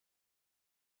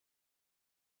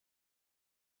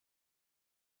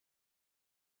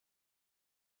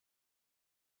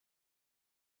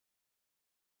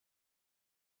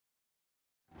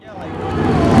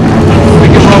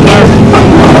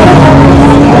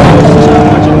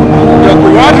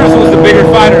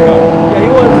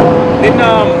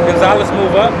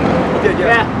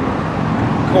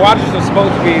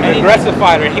aggressive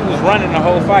fighter, and he was running the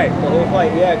whole fight. The whole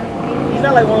fight, yeah. He's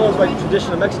not like one of those like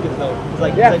traditional Mexicans though. He's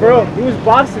like, yeah, bro. He was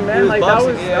boxing, man. Like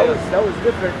boxing, that was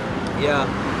different. Yeah.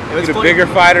 He's a bigger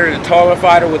fighter and a taller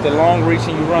fighter with the long reach,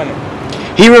 and you running.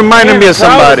 He reminded me of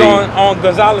somebody. On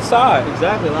Gonzalez's side.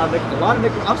 Exactly. A lot of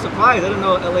Nicaraguans. I'm surprised. I didn't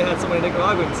know LA had so many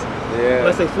Nicaraguans. Yeah.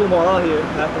 Unless they flew them all out here.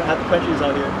 Half the country's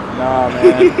out here. Nah,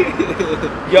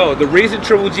 man. Yo, the reason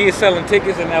Triple G is selling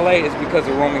tickets in LA is because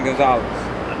of Roman Gonzalez.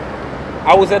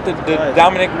 I was at the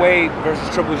Dominic Wade versus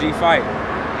Triple G fight,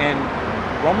 and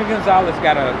Roman Gonzalez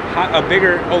got a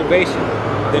bigger ovation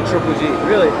than Triple G.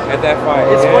 Really? At that fight.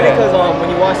 It's funny because when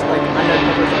you watch, like, I had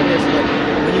numbers on this, like,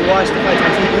 when you watch the fights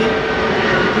on TV,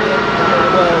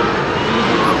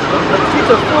 well, the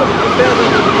streets are full, but they barely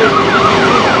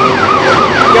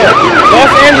Yo,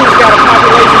 Los Angeles got a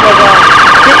population of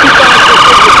 55 to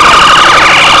 60%.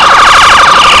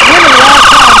 When the last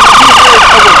time you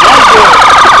heard of a white boy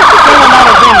selling out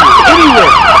a venue?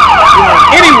 Anywhere.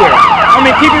 Anywhere. I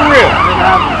mean, keep it real.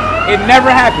 It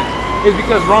never happens. It's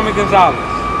because Roman Gonzalez.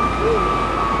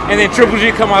 And then Triple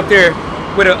G come out there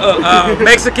with a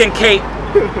Mexican cape.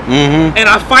 And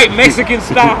I fight Mexican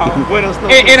style.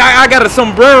 and I got a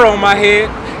sombrero on my head.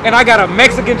 And I got a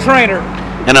Mexican trainer.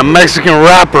 And a Mexican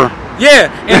rapper.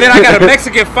 Yeah, and then I got a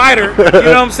Mexican fighter, you know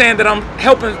what I'm saying, that I'm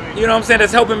helping, you know what I'm saying,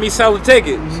 that's helping me sell the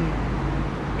tickets.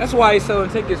 That's why he's selling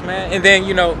tickets, man. And then,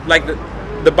 you know, like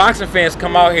the boxing fans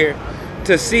come out here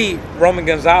to see Roman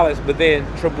Gonzalez, but then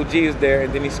Triple G is there,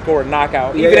 and then he scored a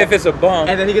knockout, even if it's a bum.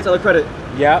 And then he gets all the credit.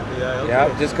 Yep,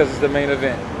 just because it's the main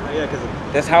event. Yeah, because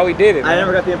that's how he did it, man. I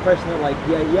never got the impression that, like,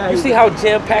 You see how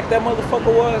jam-packed that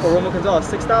motherfucker was? For Roman Gonzalez,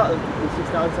 6,000,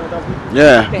 7,000 people?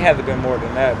 Yeah. They had to been more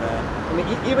than that, man. I mean,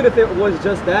 even if it was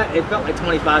just that, it felt like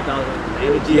 25,000.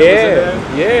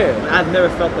 Yeah. I've never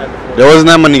felt that before. There wasn't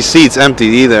that many seats empty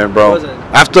either, bro.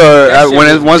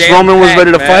 Once Roman was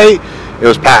ready to fight, it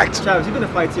was packed. Travis, you've been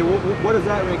to fights here. What does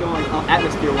that rate on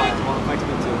atmosphere-wise? All the fights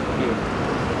you've been to here?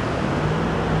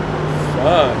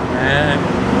 Fuck, man.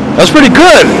 That's pretty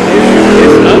good.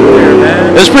 It's up there,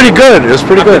 man. It's pretty good. It's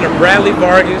pretty good. I've been to Bradley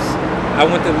Vargas. I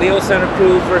went to Leo Santa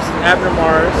Cruz versus Abner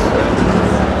Maris.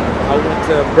 I went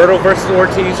to Berto versus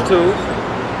Ortiz too.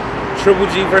 Triple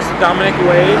G versus Dominic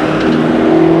Wade.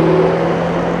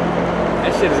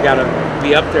 That shit has got to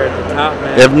be up there at the top,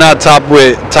 man. If not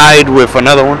tied with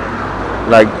another one,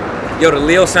 like. Yo, the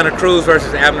Leo Santa Cruz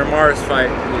versus Abner Maris fight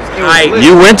was hype.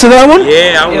 You went to that one?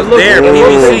 Yeah, I was there.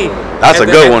 PBC. That's a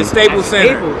good one. At the Staples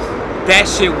Center. That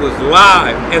shit was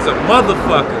live as a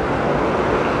motherfucker.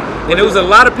 And there was a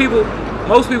lot of people.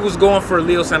 Most people was going for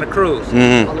Leo Santa Cruz,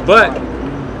 but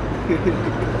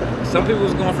some people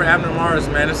was going for Abner Maris,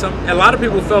 man. And a lot of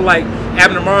people felt like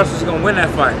Abner Maris was gonna win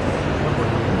that fight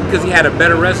because he had a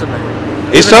better resume.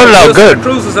 He started out good. Santa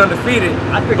Cruz was undefeated,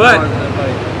 but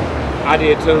I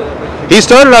did too. He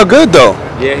started out good though.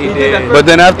 Yeah, he did. But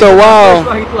then after a while,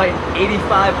 he threw like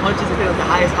 85 punches. He was the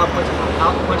highest punch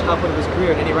output of his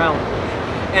career in any round,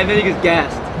 and then he gets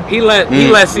gassed. He let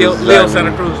Leo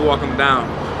Santa Cruz walk him down.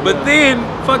 But then,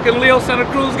 fucking Leo Santa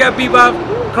Cruz got beat by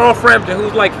Carl Frampton,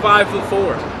 who's like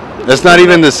 5'4". That's not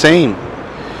even the same.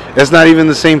 That's not even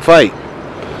the same fight.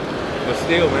 But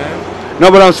still, man.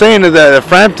 No, but I'm saying is that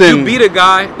Frampton. You beat a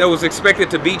guy that was expected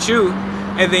to beat you,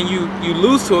 and then you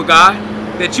lose to a guy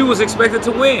that you was expected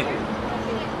to win.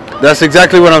 That's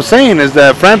exactly what I'm saying. Is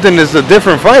that Frampton is a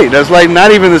different fight. That's like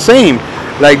not even the same.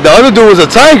 Like the other dude was a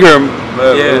tiger.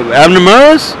 Abner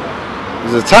Maris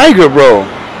is a tiger, bro.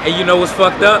 And you know what's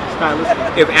fucked up?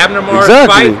 If Abner Maris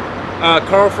fight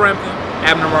Carl Frampton,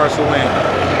 Abner Maris will win.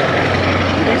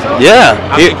 You think so? Yeah,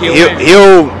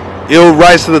 he'll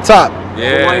rise to the top.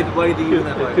 Yeah. Why do you think he win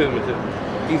that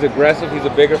fight? He's aggressive. He's a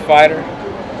bigger fighter.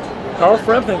 Carl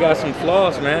Frampton got some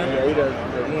flaws, man. Yeah, he does.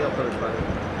 He's a perfect fighter.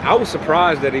 I was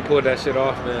surprised that he pulled that shit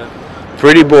off, man.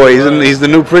 Pretty boy. He's the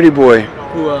new pretty boy.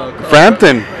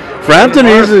 Frampton. Frampton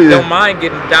don't mind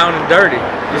getting down and dirty.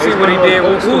 You see what he did?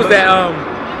 Who was that?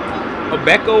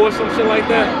 Abeko or some shit like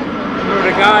that? Remember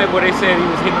the guy where they said he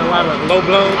was hitting a lot of low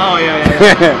blows? Oh, yeah.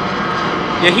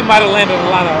 Yeah, he might have landed a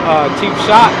lot of cheap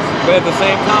shots, but at the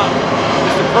same time,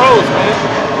 it's the pros, man.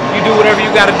 You do whatever you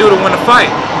got to do to win a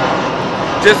fight.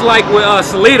 Just like with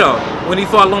Salido when he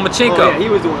fought Lomachenko. Oh, yeah, he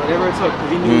was doing whatever it took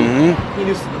because he knew.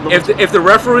 If the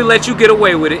referee lets you get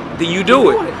away with it, then you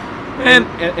do it. And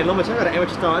Lomachenko had an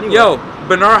amateur style anyway. Yo,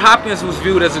 Bernard Hopkins was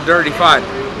viewed as a dirty fighter.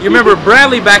 You remember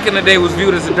Bradley back in the day was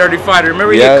viewed as a dirty fighter.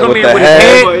 Remember he'd come in with his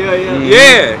head?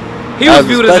 Yeah. He was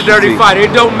viewed as a dirty fighter.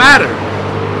 It don't matter.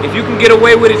 If you can get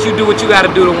away with it, you do what you got to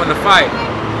do to win the fight.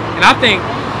 And I think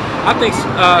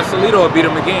Salido will beat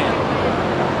him again.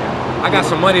 I got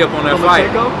some money up on that fight.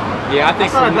 Yeah, I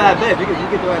think that's not a bad bet. You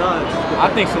get the right odds. I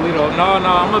think Salido. No,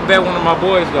 I'm gonna bet one of my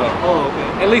boys though. Oh,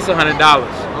 okay. At least $100.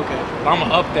 Okay. I'm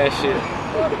gonna up that shit.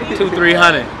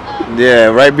 200-300. Yeah,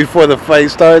 right before the fight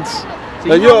starts.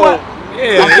 So you know what?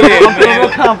 Yeah, I'm man. real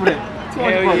confident.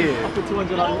 Hell yeah. Up to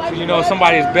 200 on You know,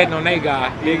 somebody's betting on their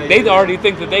guy. They already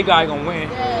think that their guy gonna win.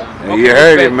 Yeah, you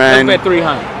heard it, man. Let's bet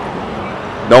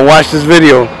 300. Don't watch this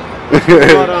video. What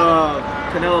about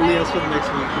Canelo Leon Smith next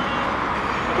week?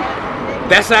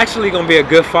 That's actually gonna be a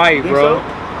good fight, bro. So?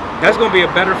 That's gonna be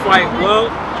a better fight. Well,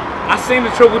 I seen the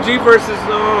Triple G versus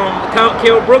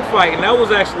Kell Brook fight, and that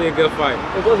was actually a good fight.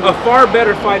 A far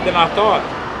better fight than I thought.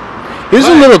 He's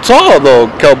a little tall though,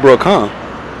 Kell Brook, huh?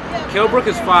 Kell Brook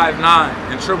is 5'9",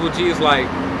 and Triple G is like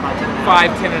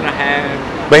 5'10" and a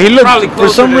half. But he looked, for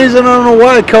some reason, I don't know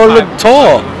why, Kell looked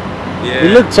tall. Yeah. He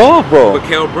looked tall, bro. But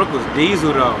Kell Brook was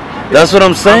diesel though. That's what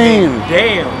I'm saying. I mean,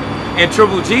 damn. And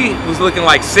Triple G was looking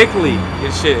like sickly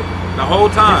and shit the whole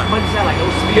time.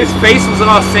 His face was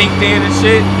all synced in and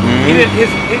shit. He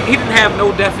didn't have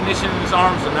no definition in his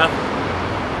arms or nothing.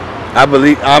 I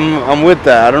believe I'm with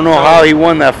that. I don't know how he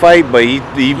won that fight, but he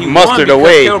mustered won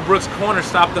away. Kell Brook's corner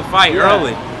stopped the fight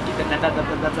early.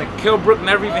 That's like Kell Brook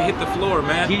never even hit the floor,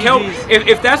 man.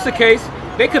 If that's the case,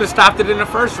 they could have stopped it in the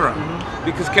first round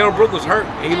because Kell Brook was hurt.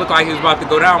 He looked like he was about to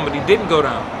go down, but he didn't go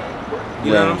down.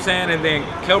 You know what I'm saying? And then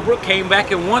Kell Brook came back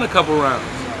and won a couple rounds.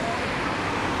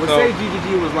 Would say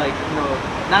GGG was like, you know,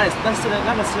 not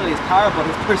necessarily his power, but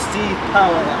his perceived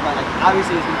power. Like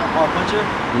obviously he's a hard puncher,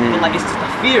 but like it's just a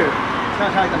fear. It's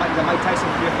kind of like the Mike Tyson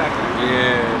fear factor.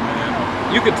 Yeah, man.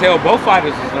 You could tell both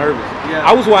fighters was nervous. Yeah.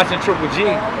 I was watching Triple G,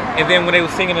 and then when they were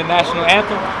singing the national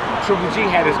anthem, Triple G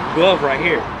had his glove right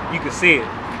here. You could see it.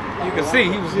 You could see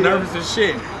he was nervous as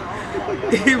shit.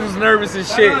 He was nervous as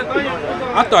shit.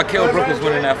 I thought Kell Brook was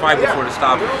winning that fight before the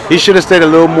stoppage. He should have stayed a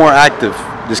little more active.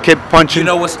 Just kept punching. You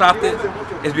know what stopped it?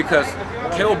 It's because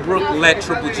Kell Brook let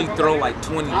Triple G throw like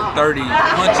 20 to 30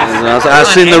 punches. I've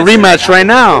seen the rematch right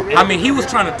now. I mean, he was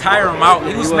trying to tire him out.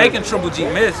 He was making Triple G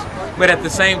miss, but at the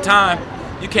same time,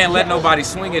 you can't let nobody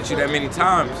swing at you that many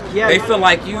times. Yeah. They feel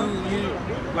like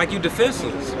you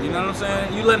defenseless. You know what I'm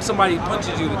saying? You letting somebody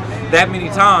punches you that many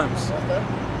times,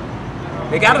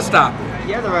 they gotta stop it.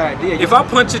 You have the right idea. If I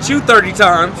punch at you 30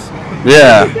 times,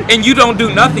 and you don't do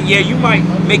nothing, yeah, you might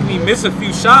make me miss a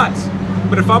few shots.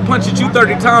 But if I punch at you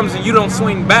 30 times and you don't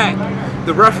swing back,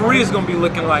 the referee is gonna be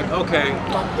looking like, okay,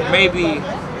 maybe,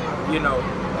 you know,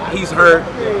 he's hurt,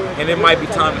 and it might be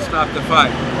time to stop the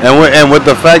fight. And with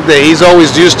the fact that he's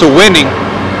always used to winning,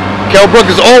 Kell Brook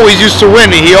is always used to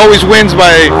winning. He always wins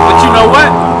by. But you know what?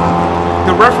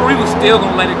 The referee was still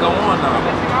gonna let it go on though.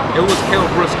 It was Kell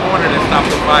Brook's corner that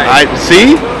stopped the fight. I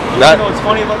see. You know what's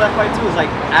funny about that fight too is like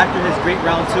after his great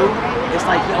round 2, it's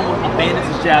like he almost abandons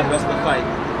his jab the rest of the fight.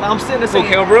 Like, I'm sitting there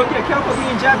saying, Kell Brook? Yeah, Kell Brook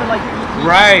being jabbing like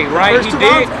right, he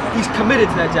did. He's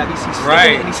committed to that jab. He's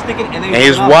sticking and he's sticking and then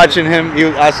he's watching him.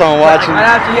 I saw him watching.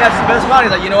 Right after he has his best round,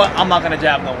 he's like, you know what? I'm not gonna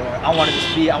jab no more. I want to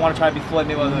try to be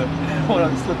Floyd Mayweather. I want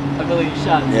to slip a million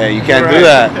shots. Yeah, you can't do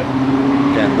that.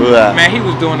 You can't do that. Man, he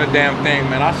was doing the damn thing,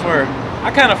 man. I swear.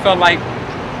 I kind of felt like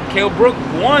Kell Brook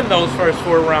won those first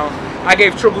 4 rounds. I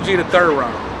gave Triple G the 3rd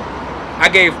round. I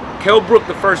gave Kell Brook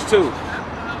the first 2,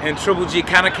 and Triple G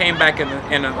kind of came back in the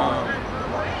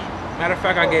matter of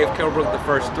fact, I gave Kell Brook the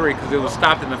first 3 because it was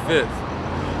stopped in the 5th,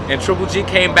 and Triple G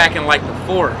came back in like the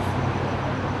 4th.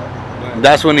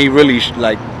 That's when he really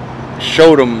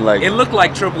showed him like. It looked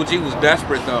like Triple G was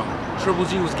desperate though. Triple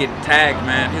G was getting tagged,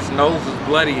 man. His nose was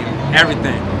bloody and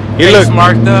everything. He Face looked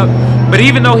marked up. But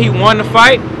even though he won the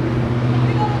fight,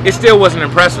 it still wasn't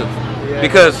impressive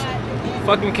because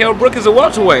fucking Kell Brook is a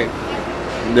welterweight.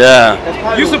 Yeah.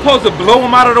 You're supposed to blow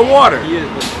him out of the water. He is,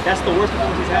 but that's the worst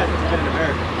performance he's had since he's been in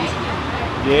America.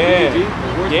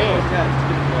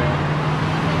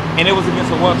 And it was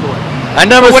against a welterweight. I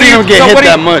never seen him get hit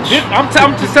that much.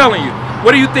 I'm just telling you.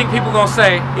 What do you think people gonna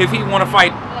say if he want to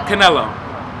fight Canelo?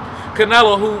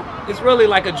 Canelo, who is really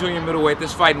like a junior middleweight,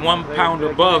 that's fighting 1 pound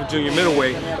above junior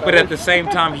middleweight, but at the same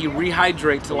time he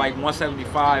rehydrates to like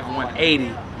 175,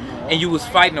 180, and you was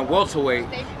fighting a welterweight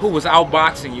who was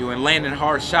outboxing you and landing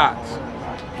hard shots.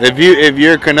 If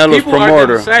you're Canelo's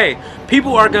promoter,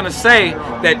 people are gonna say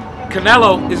that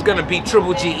Canelo is gonna beat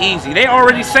Triple G easy. They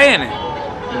already saying it.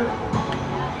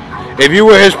 If you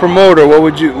were his promoter, what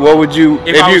would you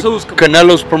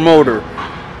Canelo's promoter,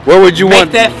 what would you want?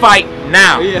 Make that fight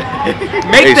now.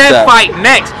 Make that fight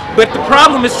next. But the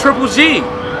problem is Triple G.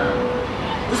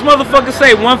 This motherfucker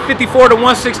say 154 to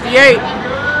 168,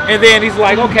 and then he's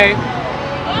like, okay,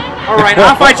 all right,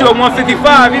 I'll fight you at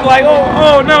 155. He's like,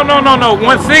 oh, no,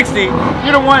 160.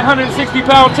 You're the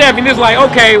 160-pound champion. He's like,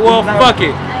 okay, well, fuck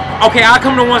it. okay, I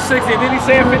come to 160, and then he's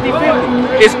saying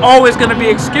 50-50. It's always going to be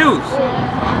excuse.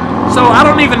 So I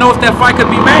don't even know if that fight could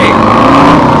be made.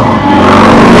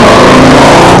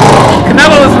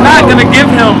 Canelo is not going to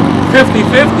give him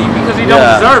 50-50 because he don't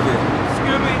deserve it.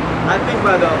 Excuse me. I think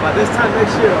by this time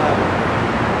next year,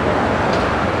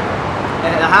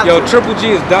 yo, Triple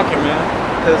G is ducking, man.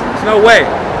 There's no way.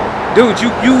 Dude,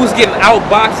 you was getting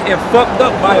outboxed and fucked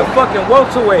up by a fucking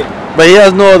welterweight. But he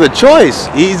has no other choice.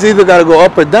 He's either got to go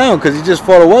up or down because he just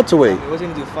fought a welterweight. What's he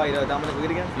gonna do? Fight Dominic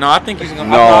Wade again? No, I think he's gonna.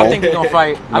 No. I think he's gonna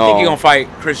fight. I think he's gonna fight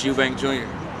Chris Eubank Jr.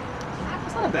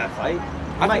 It's not a bad fight.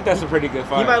 I think that's a pretty good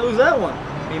fight. He might lose that one.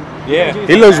 I mean, yeah.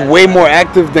 He looks way more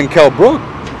active than Kell Brook.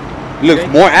 He looks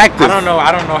more active. I don't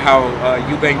know how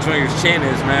Eubank Jr.'s chin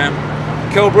is, man.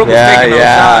 Kell Brook was taking those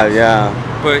shots.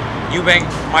 But Eubank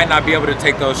might not be able to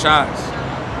take those shots.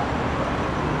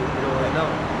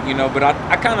 You know, but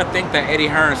I kind of think that Eddie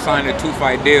Hearn signed a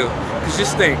 2-fight deal. Because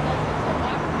just think.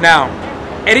 Now,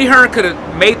 Eddie Hearn could have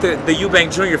made the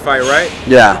Eubank Jr. fight, right?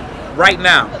 Yeah. Right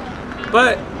now.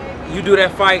 But you do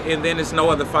that fight and then there's no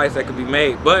other fights that could be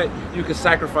made. But you can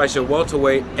sacrifice your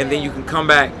welterweight and then you can come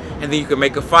back and then you can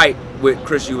make a fight with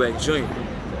Chris Eubank Jr.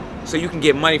 So you can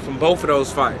get money from both of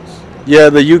those fights. Yeah,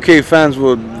 the UK fans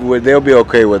they'll be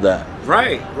okay with that.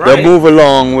 Right. They'll move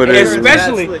along with it.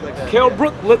 Especially, Kell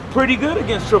Brook looked pretty good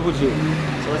against Triple G. So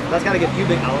that's got to give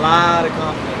Eubank a lot of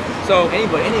confidence. So any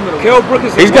middleweight. Kell Brook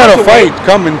is. He's got a fight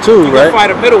coming too, right? He can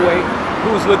fight a middleweight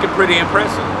who's looking pretty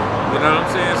impressive. You know what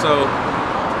I'm saying? So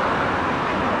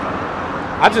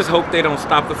I just hope they don't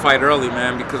stop the fight early,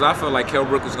 man, because I feel like Kell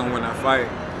Brook is gonna win that fight.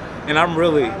 And I'm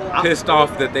really pissed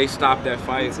off that they stopped that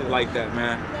fight like that,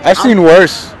 man. I've seen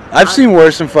worse. I've seen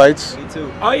worse in fights. Me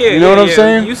too. Oh yeah, you know what I'm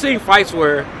saying? You seen fights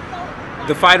where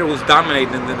the fighter was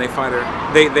dominating and then they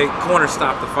corner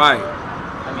stopped the fight.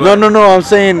 But No. I'm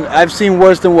saying I've seen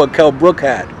worse than what Kell Brook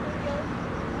had.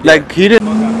 Like he didn't.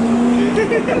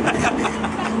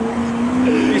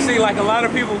 You see, like a lot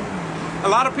of people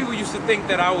used to think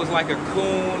that I was like a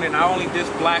coon and I only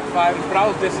dissed black fighters, but I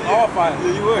was dissing all fighters.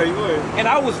 Yeah, you were. And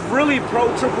I was really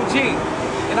pro Triple G.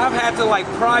 And I've had to like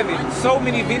private so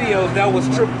many videos that was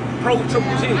pro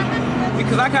Triple G.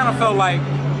 Because I kind of felt like,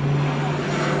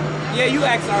 yeah, you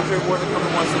asked Andre Ward to come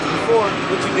to 164,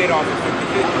 but you did offer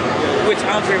 50-50, which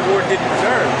Andre Ward didn't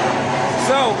deserve.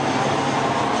 So,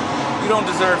 you don't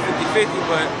deserve 50-50,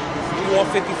 but you want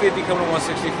 50-50 coming to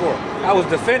 164. I was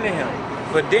defending him.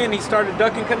 But then he started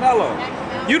ducking Canelo.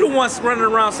 You the ones running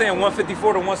around saying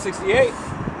 154 to 168.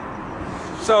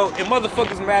 So, and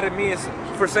motherfuckers mad at me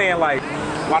for saying like,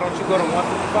 why don't you go to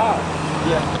 155?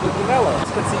 Yeah. With Canelo.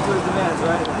 It's concede to his demands,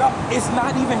 right? No, it's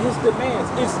not even his demands.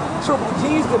 It's Triple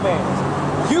G's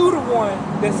demands. You the one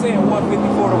that's saying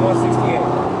 154 to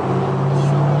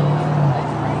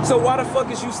 168. So why the fuck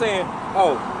is you saying,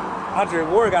 oh, Andre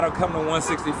Ward got to come to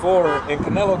 164 and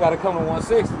Canelo got to come to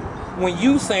 160? When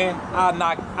you saying I'll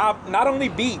not only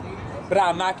beat, but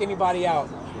I'll knock anybody out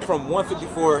from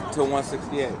 154 to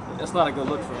 168. That's not a good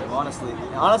look for him, honestly.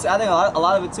 And honestly, I think a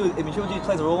lot of it too. I mean, Triple G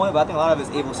plays a role in it, but I think a lot of it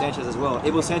is Abel Sanchez as well.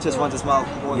 Abel Sanchez runs his mouth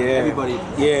more than everybody.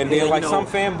 Yeah, and then like some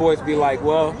fanboys be like,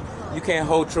 well, you can't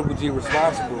hold Triple G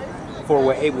responsible for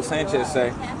what Abel Sanchez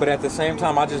say. But at the same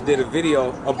time, I just did a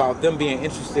video about them being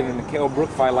interested in the Kell Brook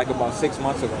fight like about 6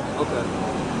 months ago. Okay.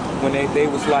 When they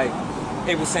was like,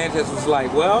 Abel Sanchez was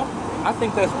like, well, I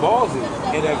think that's ballsy.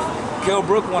 And if Kell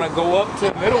Brook want to go up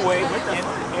to middleweight,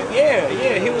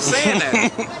 yeah, he was saying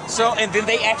that. So, and then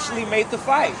they actually made the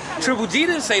fight. Triple G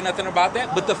didn't say nothing about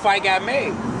that, but the fight got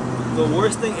made. The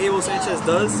worst thing Abel Sanchez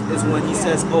does is when he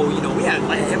says, oh, you know, we had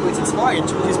light heavyweights inspired.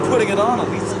 He's putting it on him.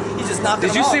 He's just knocking him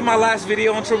Did you out. see my last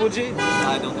video on Triple G? No,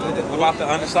 I don't know. About the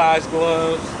undersized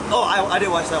gloves? Oh, I did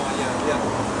watch that one, yeah.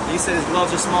 He said his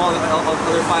gloves are smaller than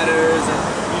other fighters, and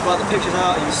he brought the pictures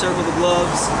out, and you circled the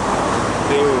gloves.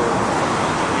 Dude.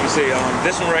 You see,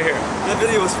 this one right here. That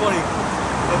video was funny.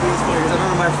 Because I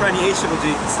remember my friend, he ate Triple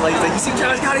G. It's like, he's like, you see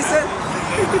Travis Gotti said?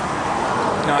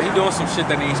 No, he doing some shit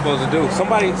that he ain't supposed to do. Some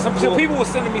people were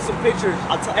sending me some pictures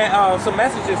and some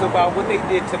messages about what they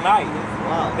did tonight.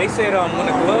 Wow. They said when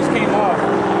the gloves came off,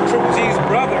 Triple G's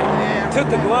brother took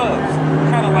the gloves,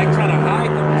 kind of like trying to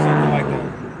hide them or something like that.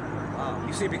 Wow.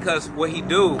 You see, because what he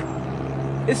do,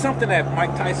 it's something that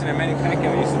Mike Tyson and Manny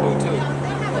Pacquiao used to do too.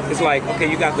 It's like, okay,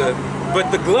 you got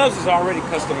but the gloves is already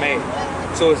custom made,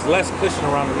 so it's less cushion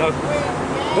around the knuckles.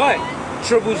 But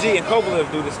Triple G and Kovalev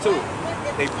do this too.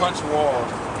 They punch walls,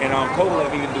 and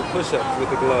Kovalev even do push-ups with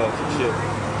the gloves and shit.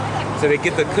 So they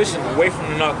get the cushion away from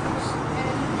the knuckles.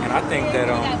 And man. I think that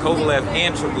Kovalev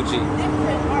and Triple G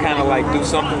kind of like do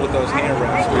something with those hand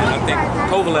wraps, man. I think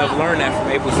Kovalev learned that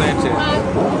from Abel Sanchez.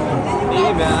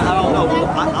 Yeah, man, I don't know.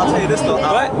 I'll tell you this though.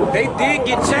 But they did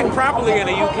get checked properly in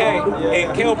the UK,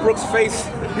 and Kell Brook's face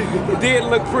did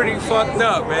look pretty fucked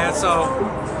up, man. So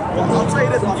I'll tell you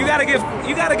this.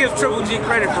 you gotta give Triple G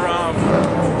credit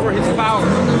for his power.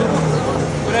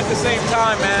 But at the same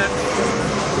time, man,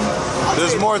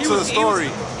 there's more to the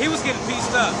story. He was getting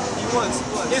pieced up. He was.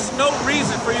 There's no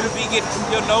reason for you to be getting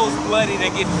your nose bloodied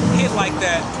and getting hit like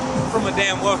that from a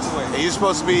damn welterweight. And you're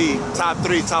supposed to be top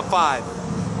 3, top 5.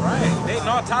 Right.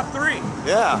 No, top 3.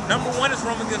 Yeah. Number 1 is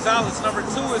Roman Gonzalez. Number 2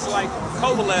 is like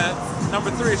Kovalev. Number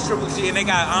 3 is Triple G, and they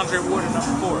got Andre Ward at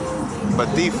number 4.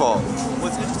 But default.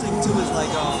 What's interesting too is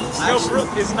like Kell Brook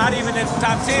is not even in the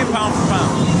top 10 pound for pound.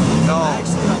 No.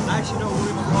 I actually know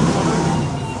Willie Monroe's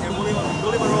brother, and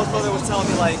Willie Monroe's brother was telling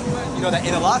me like, you know, that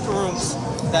in the locker rooms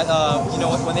that you know,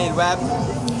 when they wrap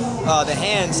the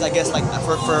hands, I guess like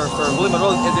for Willie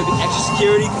Monroe, there'd be extra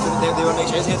security because they would make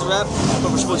sure his hands are wrapped.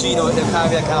 But for Triple G, you know, they'd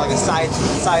kind of be like a side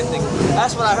thing.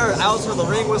 That's what I heard. I also heard the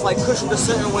ring was like cushioned a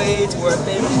certain way to where it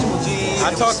made Triple G.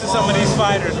 I talked to some of these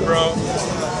fighters, bro,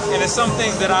 and it's some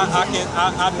things that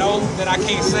I know that I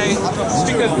can't say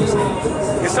because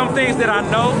it's some things that I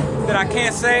know that I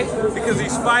can't say because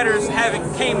these fighters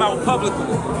haven't came out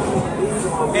publicly.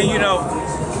 And you know,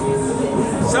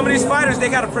 some of these fighters, they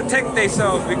gotta protect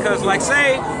themselves because, like,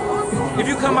 say if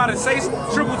you come out and say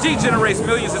Triple G generates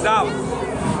millions of dollars.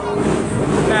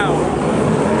 Now,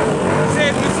 say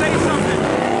if you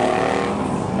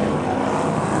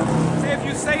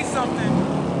say something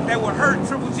that would hurt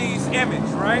Triple G's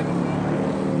image, right?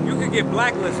 You could get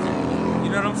blacklisted. You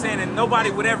know what I'm saying? And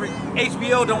nobody would ever,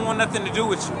 HBO don't want nothing to do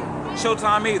with you.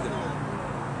 Showtime either.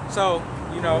 So,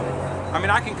 you know, I mean,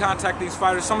 I can contact these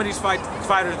fighters. Some of these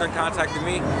fighters are contacting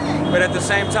me. But at the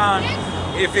same time,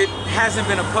 if it hasn't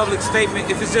been a public statement,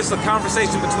 if it's just a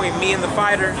conversation between me and the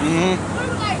fighter,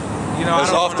 you know,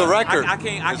 it's off the record. I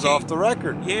can't. It's off the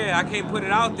record. Yeah, I can't put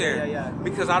it out there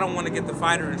because I don't want to get the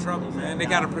fighter in trouble, man. They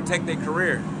got to protect their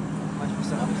career.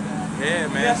 100% understand. Yeah,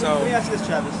 man. So let me ask you this,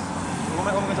 Travis.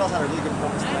 Roman Gonzalez had a really good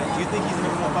performance tonight. Do you think he's the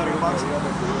number 1 fighter in boxing?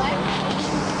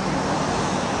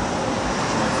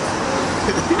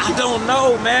 I don't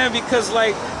know, man, because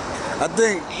like I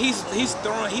think he's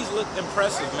looked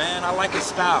impressive, man. I like his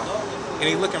style, and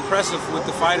he look impressive with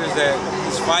the fighters that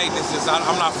he's fighting. It's just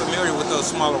I'm not familiar with those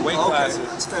smaller weight classes.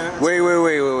 That's fair.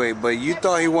 Wait. But you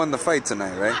thought he won the fight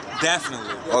tonight, right?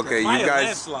 Definitely. Okay, you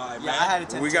guys. Landslide, man. I had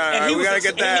it. We gotta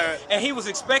get that. And he was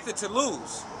expected to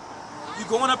lose. You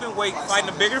going up in weight, fighting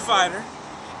a bigger fighter,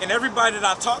 and everybody that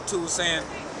I talked to was saying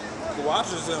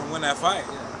Cuadras didn't win that fight.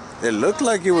 It looked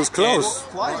like it was close.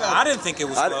 I didn't think it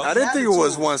was close. I didn't think it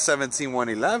was 117,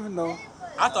 111 though.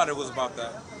 I thought it was about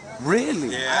that. Really?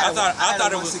 Yeah, I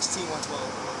thought it was 116,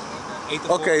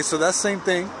 112. 8-4. Okay, so that's same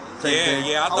thing.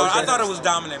 Yeah. I thought it was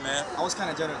dominant, man. I was kind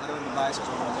of generous. I didn't even bias.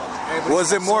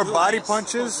 Was it more body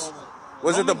punches?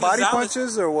 Was it the body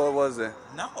punches or what was it?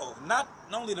 No, not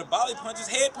only the body punches,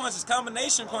 head punches,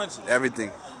 combination punches.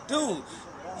 Everything. Dude,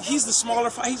 he's the smaller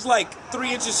fighter. He's like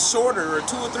 3 inches shorter or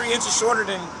 2 or 3 inches shorter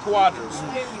than Cuadras.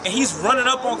 And he's running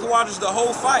up on Cuadras the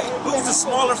whole fight. He's a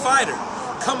smaller fighter.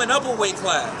 Coming up a weight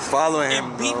class. Following him.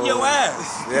 And beating your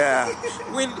ass. Yeah.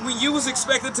 When you was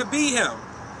expected to beat him.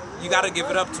 You got to give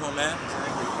it up to him, man.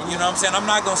 And you know what I'm saying? I'm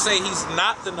not going to say he's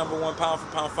not the number 1 pound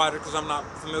for pound fighter because I'm not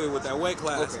familiar with that weight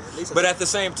class. Okay, but at the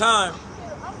same time,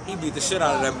 he beat the shit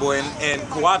out of that boy, and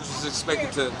Cuadras is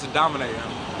expected to dominate him.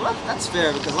 Well, that's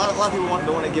fair because a lot of people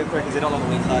don't want to give credit because they don't know the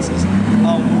weight classes.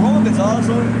 Roman Gonzalez,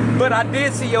 but I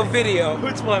did see your video.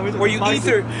 Which one? Where you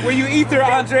ether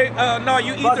Andre? No,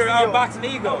 you ether Boxing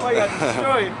Ego. Oh, yeah,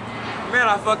 destroyed. Man,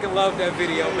 I fucking love that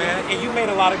video, man. And you made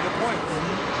a lot of good points.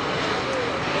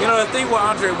 You know, the thing with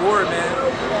Andre Ward, man,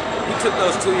 he took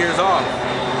those 2 years off.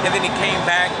 And then he came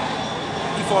back,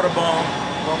 he fought a bomb.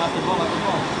 Bomb after bomb after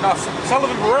bomb. No,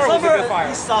 Sullivan Barrera was a good fighter.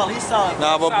 He's solid.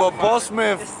 Nah, but Paul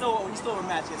Smith... He's still a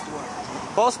match against the world.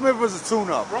 Paul Smith was a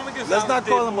tune-up. Let's not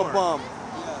call him a bum.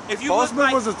 Paul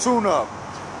Smith was a tune-up.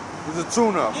 It was a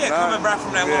tune-up. Yeah, coming back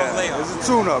from that long layoff. It's a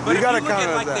tune-up. But you gotta if you look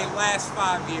counter at like their last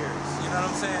 5 years, you know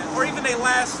what I'm saying? Or even their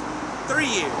last 3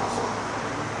 years.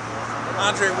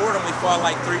 Andre Ward only fought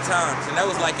like 3 times, and that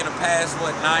was like in the past,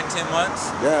 what, 9-10 months?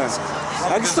 Yeah.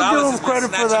 I can still give him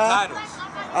credit for that.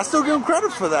 I still give him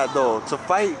credit for that, though, to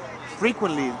fight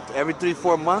frequently every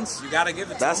 3-4 months. You gotta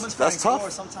give it to him. That's tough.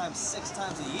 Sometimes 6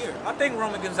 times a year. I think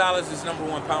Roman Gonzalez is number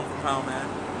 1 pound for pound, man.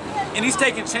 And he's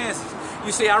taking chances.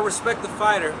 You see, I respect the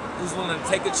fighter who's willing to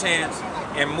take a chance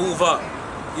and move up.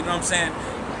 You know what I'm saying?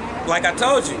 Like I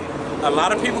told you, a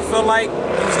lot of people feel like he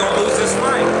was gonna lose this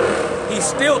fight. He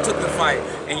still took the fight,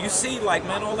 and you see, like,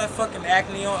 man, all that fucking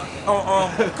acne on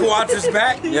Cuadras'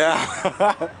 back.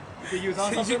 Yeah. He was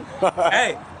on something?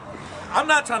 Hey, I'm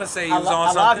not trying to say he was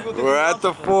on something. We're at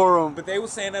the forum. But they were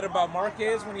saying that about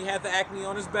Marquez when he had the acne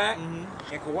on his back, and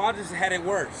Cuadras had it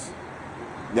worse.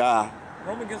 Yeah.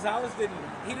 Roman Gonzalez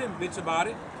didn't bitch about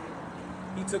it.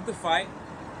 He took the fight,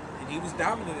 and he was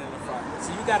dominant in the fight.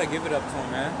 So you gotta give it up to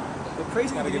him, man. The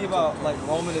crazy thing to me about like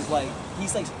Roman is like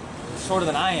he's like shorter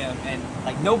than I am, and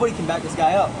like nobody can back this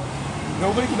guy up.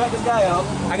 Nobody can back this guy up.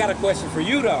 I got a question for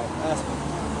you though. Ask me.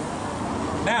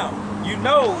 Now, you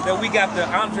know that we got the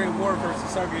Andre Ward versus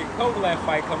Sergey Kovalev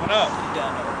fight coming up. Yeah,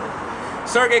 I know.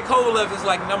 Sergey Kovalev is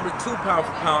like number 2 pound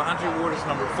for pound. Andre Ward is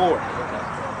number 4.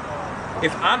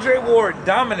 If Andre Ward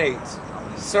dominates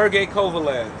Sergey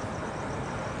Kovalev,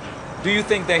 do you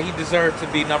think that he deserves to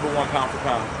be number 1 pound for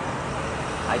pound?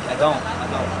 I don't.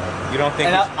 You don't think?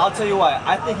 And I'll tell you why.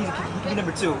 I think he can be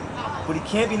number 2, but he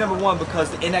can't be number 1 because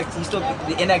the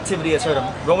inactivity has hurt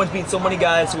him. Roman's beaten so many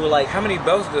guys who are like. How many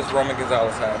belts does Roman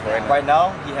Gonzalez have right now? Right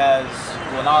now he has.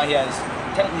 Well, now he has.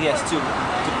 Technically, he has 2.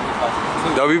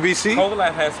 WBC?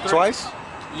 Kovalev has 3. Twice?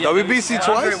 Yeah, WBC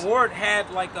twice? Andre Ward had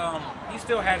like he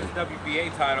still had his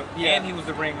WBA title, and he was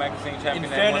the Ring Magazine champion.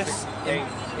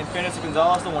 In fairness to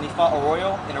Gonzalez, though, when he fought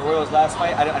Arroyo in Arroyo's last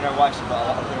fight, I never watched it,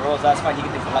 but in Arroyo's last fight, a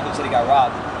lot of people said he got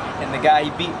robbed. And the guy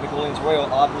he beat, McWilliams Arroyo,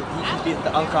 he beat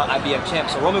the uncrowned IBF champ.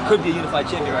 So Roman could be a unified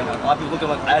champion right now. A lot of people look at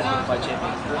him as a unified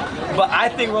champion. But I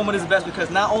think Roman is the best because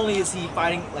not only is he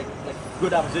fighting like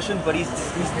good opposition, but he's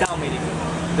dominating.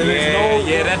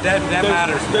 That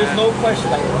matters. There's no question.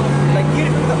 Like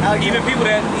even people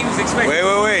that he was expecting.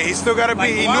 Wait. He still gotta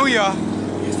beat Inuya.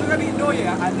 He still gotta beat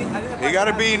Inuya. He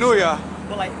gotta beat Inuya.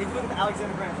 But like, if you look at the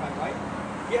Alexander Grant fight, right?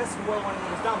 Yes, Ward won and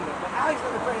was dominant, but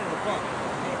Alexander Grant is a bump.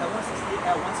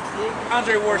 At 168,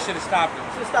 Andre Ward should have stopped him.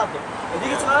 Should have stopped him. If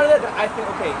he gets him out of there, then I think,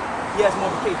 okay, he has more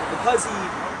of a case. But because he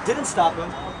didn't stop him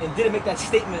and didn't make that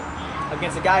statement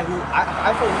against a guy who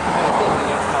I feel we can make a statement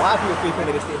against, and a lot of people feel we can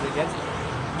make a statement against,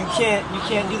 you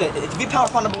can't do that. To be power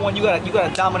pound number 1, you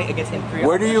gotta dominate against him.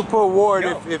 Where do you put Ward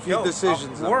if he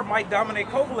decisions him? Ward might dominate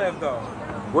Kovalev though.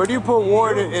 Where do you put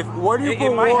Ward It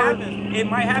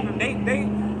might happen.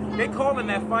 They calling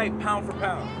that fight pound for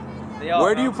pound.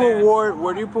 Where do you put Ward?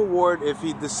 Where do you put Ward if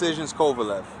he decisions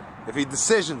Kovalev? If he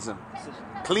decisions him,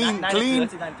 clean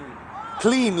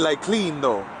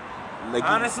though. Like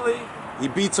honestly, he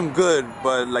beats him good,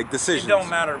 but like decisions. It don't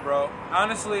matter, bro.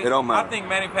 Honestly, it don't matter. I think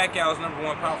Manny Pacquiao is number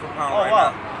 1 pound for pound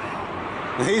right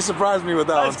now. He surprised me with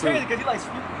that one too. That's crazy because he likes.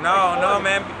 No,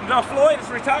 man. No, Floyd is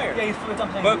retired. Yeah, he's Floyd.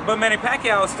 But Manny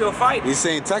Pacquiao is still fighting. He's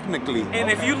saying technically. And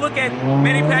if you look at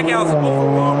Manny Pacquiao's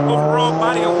overall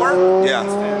body of work,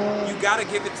 you gotta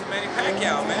give it to Manny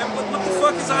Pacquiao, man. What the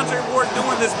fuck is Andre Ward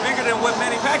doing that's bigger than what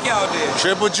Manny Pacquiao did?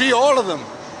 Triple G, all of them.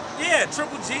 Yeah,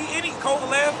 Triple G,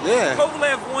 Kovalev. Yeah.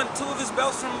 Kovalev won 2 of his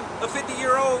belts from a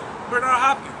 50-year-old Bernard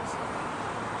Hopkins.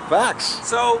 Facts.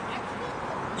 So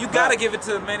you gotta give it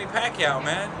to Manny Pacquiao,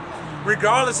 man.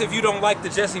 Regardless if you don't like the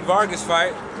Jesse Vargas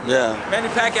fight, Manny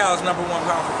Pacquiao is number 1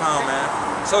 pound for pound,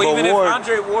 man. So even if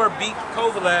Andre Ward beat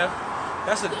Kovalev,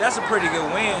 that's a pretty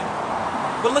good win.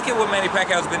 But look at what Manny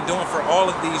Pacquiao's been doing for all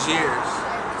of these years.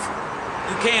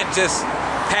 You can't just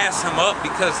pass him up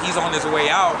because he's on his way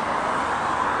out.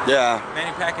 Yeah. Manny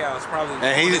Pacquiao is probably on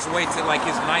his way to like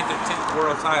his 9th or 10th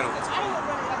world title.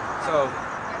 So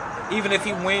even if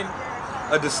he win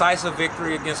a decisive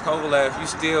victory against Kovalev,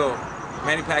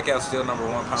 Manny Pacquiao's still number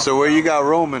 1 pound. So where you got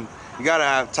Roman, you gotta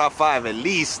have top 5 at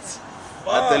least.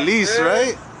 At the least,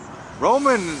 right?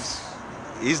 Roman's,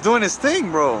 he's doing his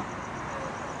thing, bro.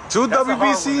 2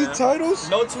 WBC titles?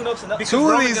 No tune-ups enough. Because 2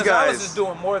 of these Gonzalez guys is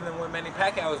doing more than what Manny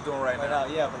Pacquiao is doing right now.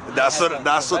 But that's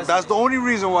the only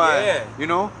reason why. You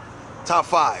know, top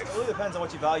 5. It really depends on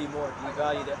what you value more. Do you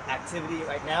value the activity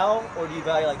right now, or do you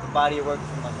value like the body of work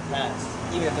from like the past,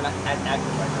 even if they're not as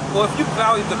active right now? Well, if you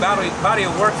value the body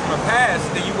of work from the past,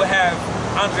 then you would have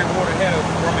Andre Ward ahead of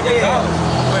Roman Gonzalez.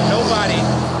 But nobody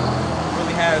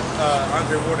really has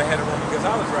Andre Ward ahead of Roman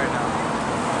Gonzalez right now.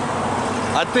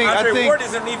 I think Andre Ward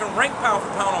isn't even ranked pound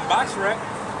for pound on BoxRec,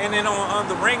 and then on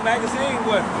the Ring magazine,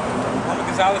 Roman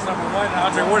Gonzalez number 1, and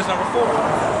Andre Ward is number 4.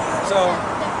 So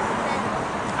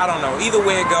I don't know. Either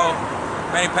way it go,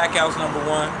 Manny Pacquiao's number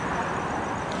 1.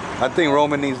 I think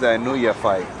Roman needs that Inuya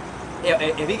fight.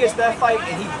 If he gets that fight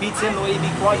and he beats him the way he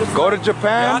beat Cuadras, go to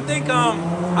Japan.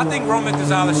 Yeah, I think Roman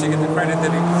Gonzalez should get the credit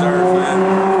that he deserves,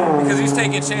 man, because he's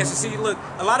taking chances. See, look,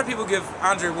 a lot of people give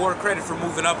Andre Ward credit for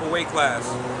moving up a weight class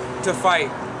to fight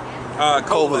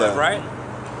Kovalev, right?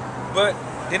 But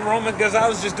Didn't Roman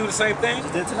Gonzalez just do the same thing?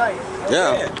 Just did tonight.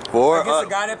 Yeah. For against a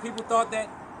guy that people thought that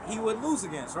he would lose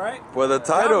against, right? For the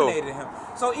title. Dominated him.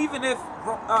 So even if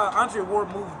Andre Ward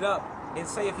moved up, and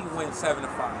say if he wins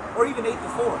 7-5 or even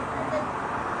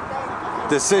 8-4,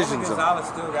 decisions. Roman Gonzalez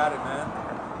still got it, man.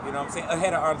 You know what I'm saying?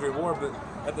 Ahead of Andre Ward, but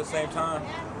at the same time.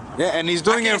 Yeah, and he's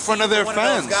doing it in front of their one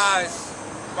fans. Of those guys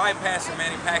bypassing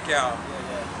Manny Pacquiao,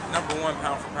 number one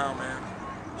pound for pound, man.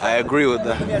 I agree with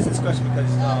that. Let me ask this question because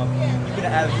you've been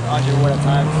advocate Andre Ward at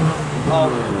times.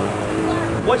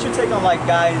 What's your take on like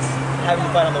guys having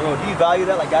to fight on the road? Do you value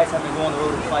that? Like guys having to go on the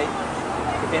road and fight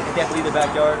if they have to leave their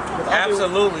backyard?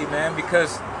 Absolutely, man.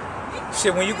 Because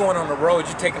shit, when you're going on the road,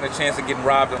 you're taking a chance of getting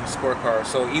robbed on the scorecard.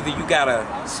 So either you gotta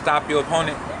stop your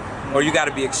opponent, or you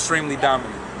gotta be extremely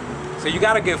dominant. So you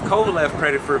gotta give Kovalev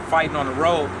credit for fighting on the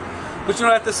road. But you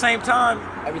know, at the same time,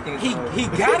 everything is he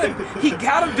gotta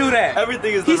do that.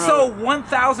 Everything is he sold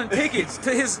 1,000 tickets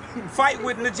to his fight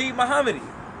with Najib Muhammadi.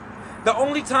 The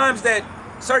only times that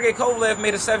Sergey Kovalev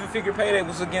made a 7-figure payday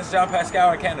was against John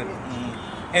Pascal in Canada.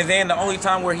 And then the only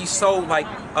time where he sold like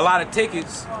a lot of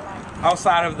tickets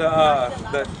outside of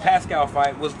the Pascal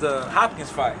fight was the Hopkins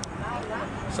fight.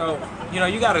 So you know,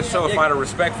 you gotta show a fighter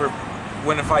respect for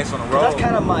winning fights on the road. That's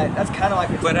kind of my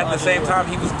But at the same time,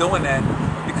 he was doing that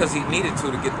because he needed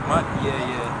to get the money.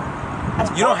 Yeah.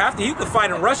 You don't have to. You could fight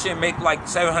in Russia and make like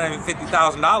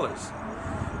 $750,000.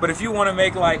 But if you want to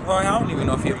make like, well, I don't even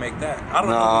know if he'll make that.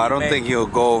 I don't think he'll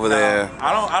go over there.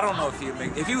 I don't know if he'll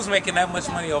make. If he was making that much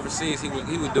money overseas, he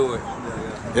would do it.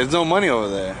 There's no money over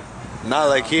there. Not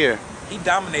like here. He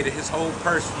dominated his whole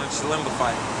purse from the Chilemba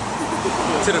fight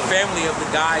to the family of the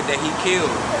guy that he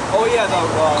killed. Oh yeah,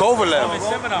 Kovalev. Roman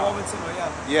Seminole,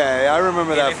 Yeah, I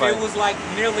remember that if fight. If it was like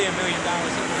nearly $1 million,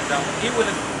 he would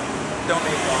have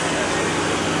donated all of that shit.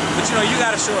 But you know, you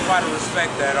got to show a fighter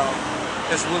respect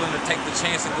that's willing to take the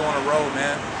chance and go on the road,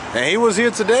 man. And he was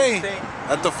here today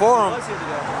at the forum.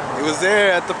 He was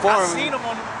there at the forum. I seen him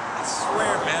on. I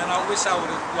swear, man. I wish I would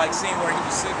have like seen where he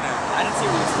was sitting at. I didn't see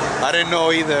where he was sitting. I didn't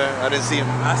know either. I didn't see him.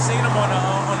 I seen him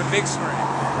on the big screen.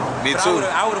 Me but too.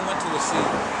 I would have went to a seat.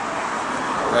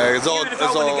 Even if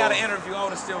I would have got an interview, I would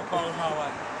have still called him out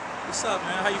like, "What's up,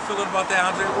 man? How you feeling about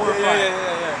that Andre Ward fight?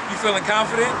 Yeah. You feeling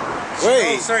confident?"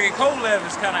 Wait. Sergey Kovalev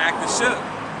is kind of acting shook.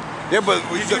 Yeah, but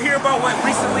did you hear about what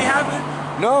recently happened?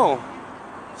 No.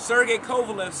 Sergey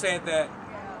Kovalev said that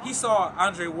he saw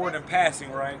Andre Ward in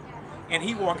passing, right? And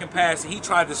he walking past and he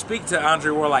tried to speak to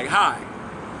Andre Ward like, "Hi."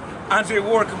 Andre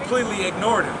Ward completely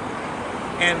ignored him.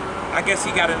 And I guess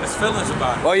he got in his feelings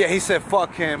about it. Oh yeah, he said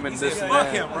fuck him and he this said, and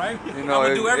fuck that. him, right? You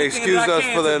know, do excuse us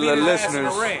for the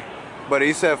listeners. But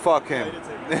he said fuck him.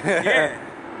 Yeah.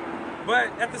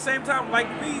 But at the same time, like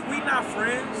we not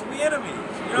friends, we enemies. You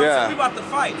know what I'm saying? We about to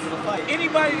fight.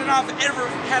 Anybody that I've ever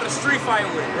had a street fight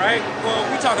with, right? Well,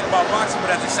 we talking about boxing,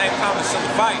 but at the same time it's still a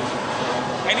fight.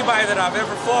 Anybody that I've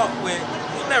ever fought with,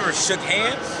 we never shook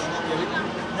hands.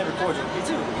 Never cordial. Me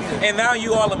too. And now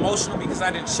you all emotional because I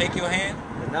didn't shake your hand.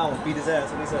 And now I'm beat his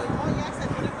ass. What he said.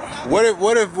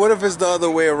 What if it's the other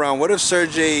way around? What if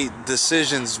Sergey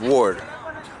decisions Ward?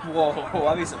 Whoa,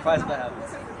 I'd be surprised if that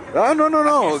happens.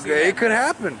 No. It could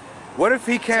happen. What if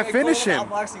he can't finish him?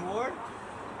 Outboxing Ward?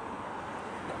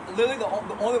 Literally,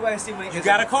 the only way I see when you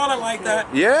gotta call it like that.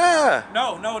 Yeah.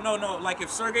 No. Like if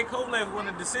Sergey Kovalev won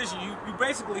a decision, you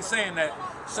basically saying that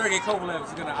Sergey Kovalev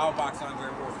is gonna outbox Andre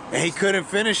Ward. And he couldn't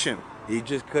finish him. He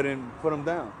just couldn't put him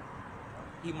down.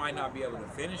 He might not be able to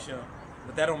finish him,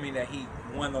 but that don't mean that he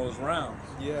won those rounds.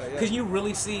 Yeah. Can you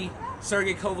really see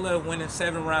Sergey Kovalev winning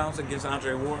 7 rounds against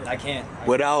Andre Ward? I can't.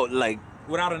 Without a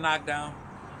knockdown.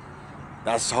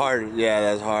 That's hard. Yeah,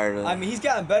 that's hard. I mean, he's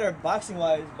gotten better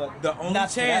boxing-wise, but the only not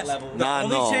chance, to that level. The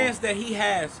only chance that he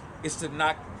has is to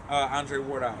knock Andre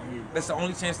Ward out. That's the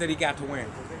only chance that he got to win.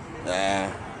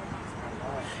 Yeah.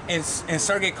 And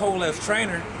Sergey Kovalev's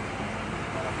trainer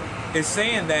is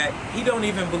saying that he don't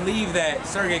even believe that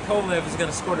Sergey Kovalev is going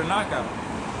to score the knockout.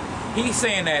 He's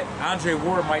saying that Andre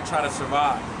Ward might try to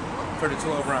survive for the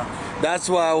 12 rounds. That's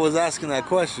why I was asking that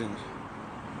question.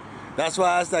 That's why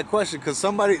I asked that question, because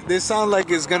they sound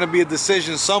like it's going to be a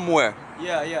decision somewhere.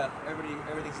 Yeah. Everything's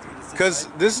to be decision. Because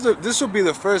right? this will be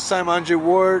the first time Andre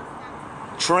Ward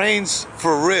trains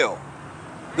for real.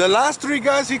 The last 3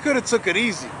 guys, he could have took it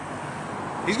easy.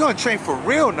 He's going to train for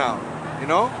real now, you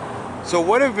know? So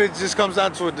what if it just comes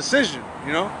down to a decision,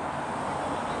 you know?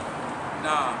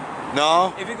 Nah.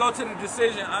 No? If you go to the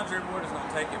decision, Andre Ward is going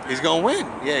to take it, man. He's going to win.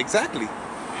 Yeah, exactly.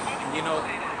 You know,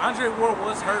 Andre Ward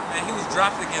was hurt, man. He was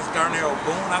dropped against Darnell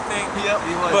Boone, I think. Yep,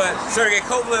 he was. But Sergey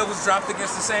Kovalev was dropped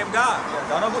against the same guy. Yeah,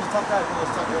 Darnell Boone's a tough guy. He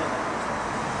was tough grading.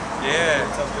 Yeah.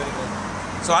 Tough grading.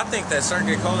 So I think that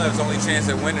Sergey Kovalev's only chance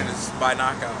at winning is by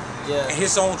knockout. Yeah. And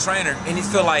his own trainer, and he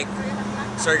feel like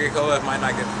Sergey Kovalev might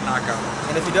not get the knockout.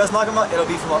 And if he does knock him out, it'll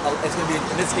be from it's gonna be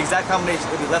in this exact combination.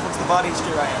 It'll be left hook to the body,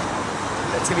 straight right hand.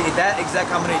 It's gonna be that exact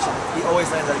combination. He always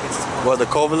lands that against his opponent. Well, the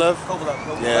Kovalev? Kovalev.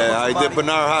 Yeah, I did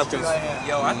Bernard Hopkins. Right.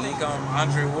 Yo, I think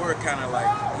Andre Ward kind of like,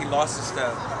 he lost his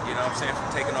step, you know what I'm saying, from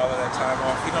taking all of that time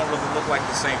off. He don't really look like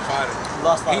the same fighter. He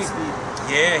lost a lot of speed.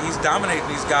 Yeah, he's dominating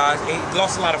these guys. He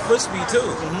lost a lot of foot speed too.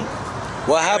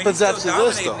 What happens he's still after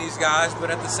this, dominating though? these guys,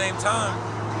 but at the same time,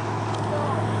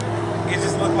 it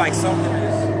just looked like something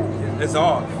is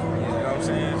off. You know what I'm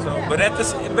saying? So,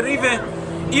 but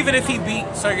even if he beat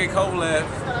Sergey Kovalev,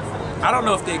 I don't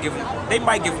know if they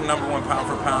might give him #1 pound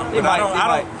for pound. But I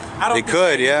don't They think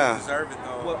could, they yeah. deserve it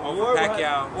though. What, Over Ward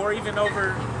Pacquiao, or even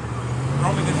over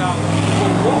Roman Gonzalez.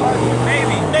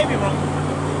 Maybe Roman.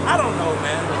 I don't know,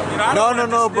 man. You know, I don't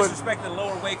want to disrespect the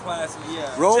lower weight classes. Yeah.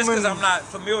 Just because I'm not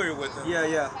familiar with them. Yeah.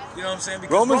 You know what I'm saying?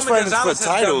 Because Roman's Roman fighting for Gonzalez has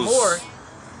titles. done more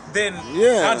than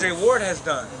Yeah. Andre Ward has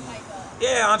done.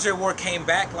 Yeah, Andre Ward came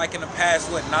back like in the past,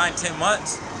 9-10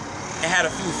 months and had a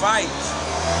few fights.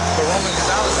 But Roman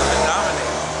Gonzalez has been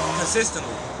dominating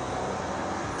consistently.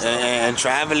 And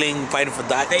traveling, fighting for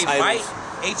that They titles. might,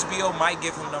 HBO might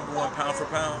give him #1 pound for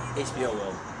pound. HBO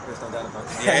will. There's no doubt about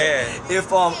that. Yeah.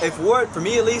 If Ward, for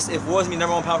me at least, if Ward's gonna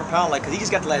be #1 pound for pound, like, cause he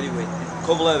just got the light heavyweight.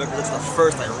 Kovalev, that's the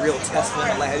first like real test for him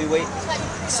at light heavyweight.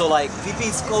 So like, if he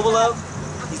beats Kovalev,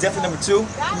 he's definitely #2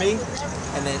 for me.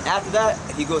 And then after that,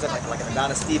 if he goes at like an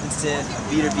Adonis Stevenson,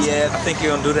 Vitor Biev, I think he's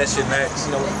gonna do that shit next.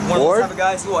 you know, one of those type of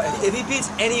guys. Well, if he beats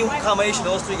any combination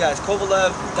of those three guys,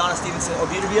 Kovalev, Adonis Stevenson, or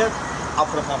Vitor Biev, I'll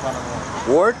put him pound for pound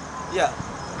 #1. Ward? Yeah.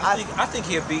 I think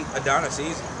he'll beat Adonis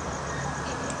easy.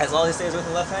 As long as he stays with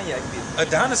the left hand, yeah, he can beat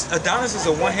him. Adonis is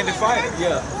a one-handed fighter.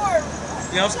 Yeah.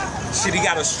 You know what I'm saying? Shit, he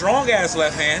got a strong-ass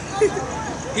left hand.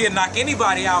 He'll knock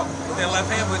anybody out with that left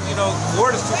hand, but, you know,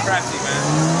 Ward is too crafty, man.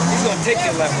 He's going to take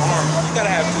your left arm. You got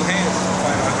to have 2 hands to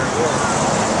fight Andre Ward.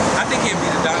 I think he'll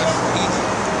beat Adonis easy.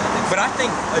 But I think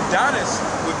Adonis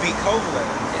would beat Kovalev.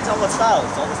 It's all the styles.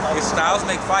 It's all the styles. His styles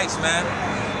make fights, man.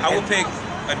 I would pick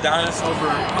Adonis over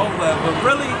Kovalev. But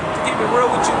really, to keep it real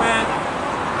with you, man,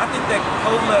 I think that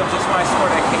Kovalev just might score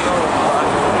that KO.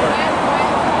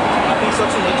 I think so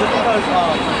too. Just because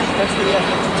defensively he has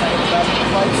no 2 title basketball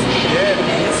fights. Yeah.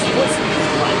 And his foot speed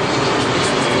is like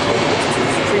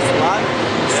increased a lot.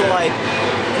 So like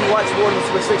if you watch Ward in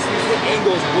Switch 6, he hit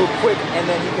angles real quick and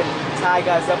then he can tie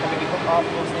guys up and maybe hook off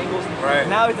those angles. Right.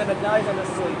 Now he's not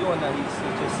necessarily doing that. He's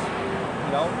just,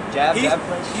 you know, jab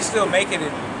punch. He's still making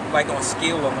it like on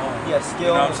skill alone. Yeah,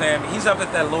 skill. You know what I'm saying? He's up at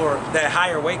that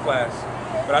higher weight class.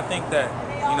 But I think that,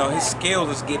 you know, his skill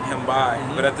is getting him by.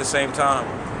 But at the same time,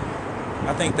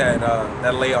 I think that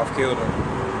that layoff killed him.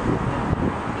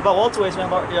 About welterweights, man,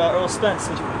 about Earl Spence.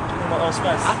 What you think about Earl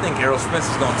Spence? I think Errol Spence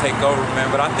is going to take over, man.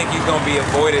 But I think he's going to be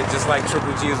avoided just like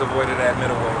Triple G is avoided at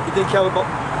middleweight. Do you think Kell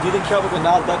Brook will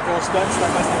now duck Earl Spence?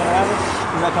 That might not happen.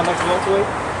 He's not come back to welterweight.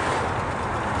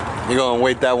 You're going to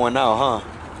wait that one out, huh?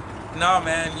 No,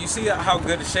 man. You see how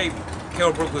good a shape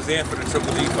Kell Brook was in for the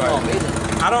Triple G fight. Oh, amazing.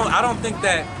 I don't think,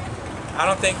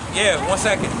 yeah, 1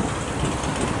 second.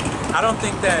 I don't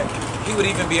think that he would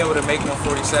even be able to make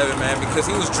 147, man, because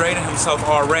he was draining himself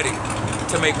already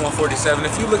to make 147.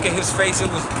 If you look at his face, he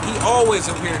always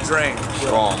appeared drained.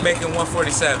 Strong. Making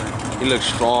 147. He looks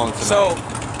strong tonight. So,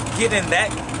 getting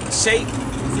that shape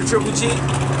for Triple G,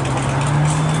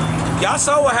 y'all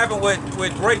saw what happened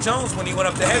with Roy Jones when he went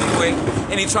up to heavyweight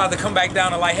and he tried to come back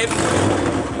down to light heavyweight.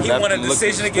 He won a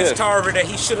decision against Tarver that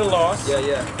he should have lost. Yeah,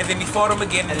 yeah. And then he fought him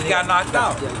again and he got knocked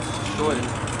out. Yeah, he destroyed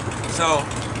it. So,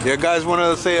 you guys want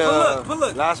to say but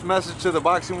look. last message to the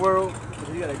boxing world?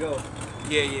 You gotta go.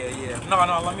 yeah. No,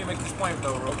 let me make this point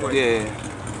though real quick. Yeah.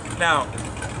 Now,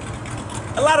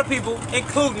 a lot of people,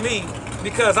 including me,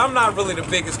 because I'm not really the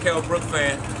biggest Kell Brook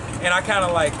fan, and I kind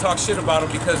of like talk shit about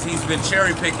him because he's been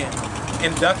cherry picking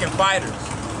and ducking fighters.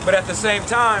 But at the same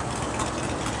time,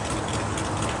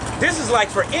 this is like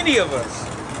for any of us.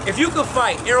 If you could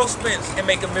fight Errol Spence and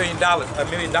make $1 million,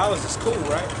 $1 million is cool,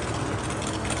 right?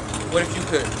 What if you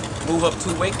could move up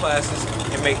 2 weight classes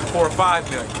and make 4 or 5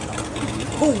 million?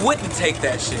 Who wouldn't take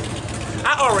that shit?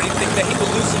 I already think that he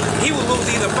would lose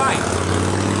either fight.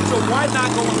 So why not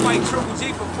go and fight Triple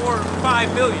G for 4 or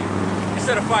 5 million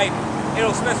instead of fighting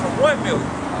Errol Spence for 1 million?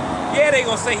 Yeah, they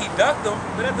gonna say he ducked them,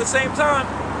 but at the same time,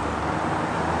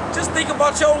 just think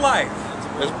about your life.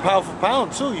 It's pound for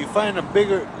pound too. You find a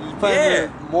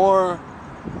more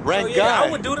ranked guy. I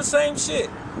would do the same shit.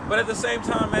 But at the same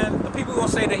time, man, the people gonna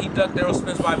say that he ducked Errol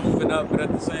Spence by moving up, but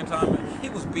at the same time, man, he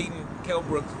was beating Kell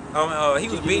Brook. He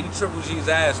was beating Triple G's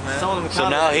ass, man. So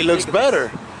now he looks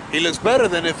better. He looks better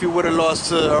than if he would have lost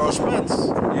to Earl Spence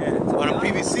on a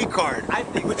PVC card. I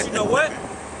think, but you know what?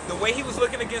 The way he was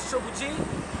looking against Triple G,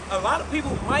 a lot of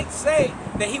people might say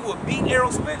that he would beat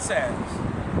Errol Spence ass.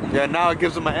 Yeah, now it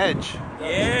gives him an edge.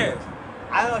 Yeah.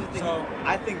 I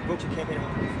think Butcher campaigned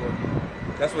him before.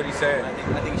 That's what he said. I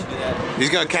think he should do that. He's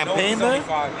gonna campaign there? then?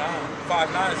 5'9".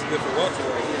 5'9" is good for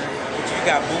welterweight. But you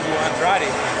got Boo Boo Andrade,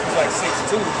 who's like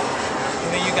 6'2". And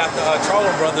then you got the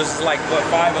Charlo brothers, like what,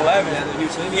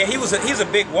 5'11". Yeah, he's a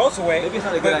big welterweight. Maybe it's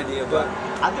not a good idea, but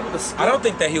I think with the skill, I don't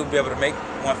think that he'll be able to make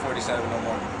 147 no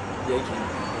more. Yeah, he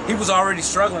can. He was already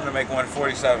struggling to make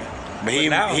 147. But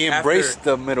he embraced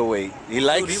the middleweight. He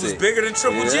likes it. He was bigger than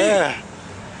Triple G. Yeah.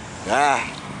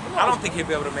 I don't think he'll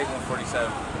be able to make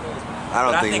 147. I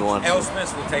don't think he wants Errol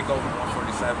Spence will take over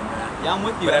 147, man. Yeah, I'm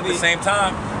with you. But at the same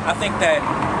time, I think that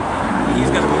he's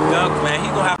gonna be ducked, man.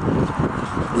 He's gonna have.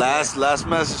 Last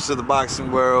message to the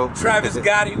boxing world. Travis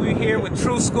Gotti, we're here with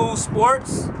True School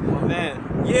Sports. Oh,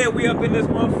 man. Yeah, we up in this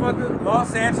motherfucker,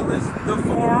 Los Angeles, the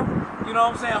Forum. You know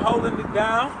what I'm saying? Holding it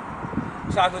down.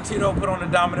 Chocolatito put on a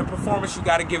dominant performance. You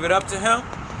got to give it up to him.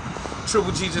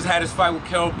 Triple G just had his fight with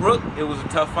Kell Brook. It was a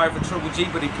tough fight for Triple G,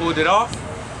 but he pulled it off.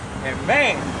 And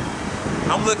man,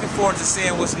 I'm looking forward to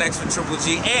seeing what's next for Triple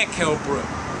G and Kell Brook.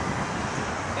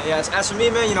 And yeah, as for me,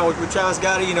 man, you know, with Travis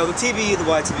Gotti, you know, the TV, the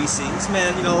YTBC, this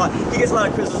man, you know, he gets a lot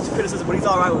of criticism, but he's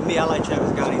all right with me. I like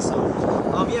Travis Gotti, so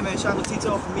yeah, man,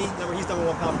 Chocolatito for me. He's number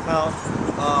 1 pound for pound.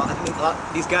 I think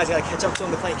these guys got to catch up to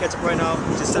him. They're playing catch up right now.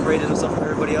 He just separated himself from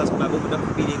everybody else by moving up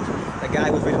and beating that guy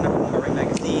who was rated number 1 by Ring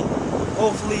Magazine.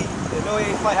 Hopefully, no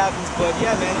fight happens, but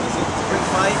yeah, man, it was a great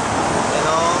fight, and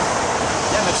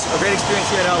yeah, man, a great experience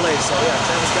here in LA. So yeah,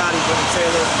 Travis Gotti, William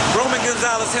Taylor. Roman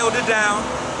Gonzalez held it down.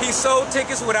 He sold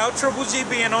tickets without Triple G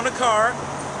being on the card.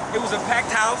 It was a packed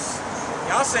house.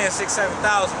 Y'all saying 6,000,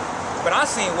 7,000, but I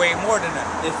seen way more than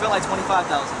that. It felt like 25,000.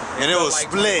 And it was like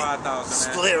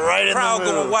split right in the crowd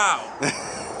middle. going wild.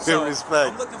 Good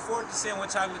respect. I'm looking forward to seeing what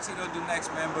Chocolatito do next,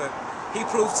 man. But he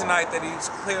proved tonight that he's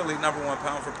clearly number 1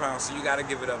 pound for pound. So you got to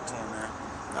give it up to him, man.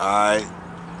 All right.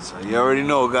 So you already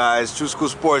know, guys. True School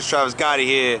Sports, Travis Gotti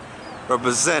here,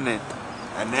 representing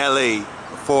an LA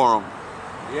Forum.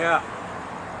 Yeah,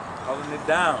 holding it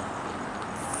down.